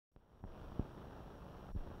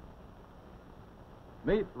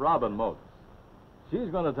Meet Robin Motes. She's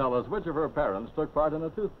going to tell us which of her parents took part in a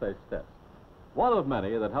toothpaste test. One of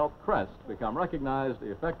many that helped Crest become recognized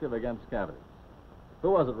effective against cavities.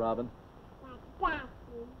 Who was it, Robin? Daddy.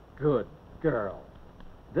 Good girl.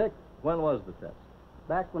 Dick, when was the test?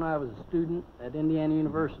 Back when I was a student at Indiana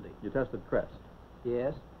University. You tested Crest,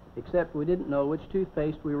 Yes, except we didn't know which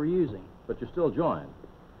toothpaste we were using. but you still joined.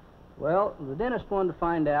 Well, the dentist wanted to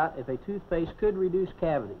find out if a toothpaste could reduce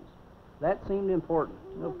cavities. That seemed important.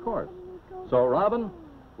 Of course. So, Robin,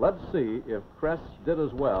 let's see if Crest did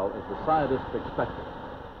as well as the scientists expected.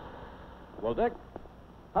 Well, Dick,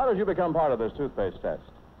 how did you become part of this toothpaste test?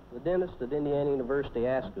 The dentist at Indiana University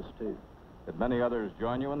asked us to. Did many others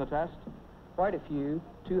join you in the test? Quite a few,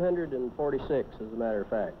 246 as a matter of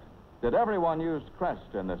fact. Did everyone use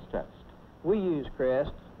Crest in this test? We used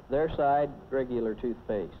Crest, their side, regular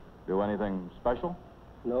toothpaste. Do anything special?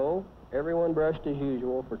 No, everyone brushed as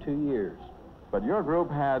usual for 2 years. But your group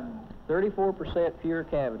had 34% fewer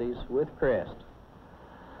cavities with Crest.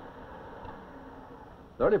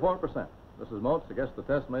 34%. Mrs. Motes, I guess the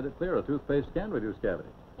test made it clear a toothpaste can reduce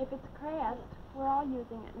cavities. If it's Crest, we're all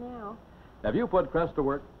using it now. Have you put Crest to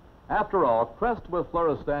work? After all, Crest with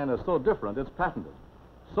Fluorestan is so different, it's patented.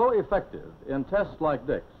 So effective in tests like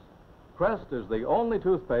Dick's. Crest is the only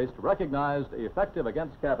toothpaste recognized effective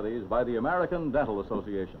against cavities by the American Dental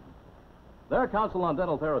Association. Their Council on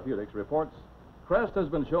Dental Therapeutics reports Crest has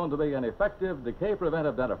been shown to be an effective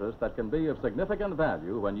decay-preventive dentifrice that can be of significant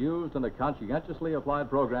value when used in a conscientiously applied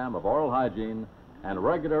program of oral hygiene and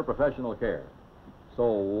regular professional care. So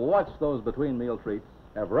watch those between meal treats,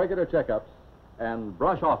 have regular checkups, and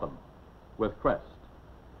brush often with Crest.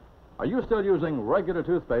 Are you still using regular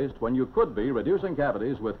toothpaste when you could be reducing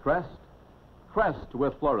cavities with Crest? Crest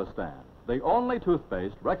with Fluorestan, the only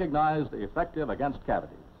toothpaste recognized effective against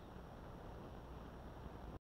cavities.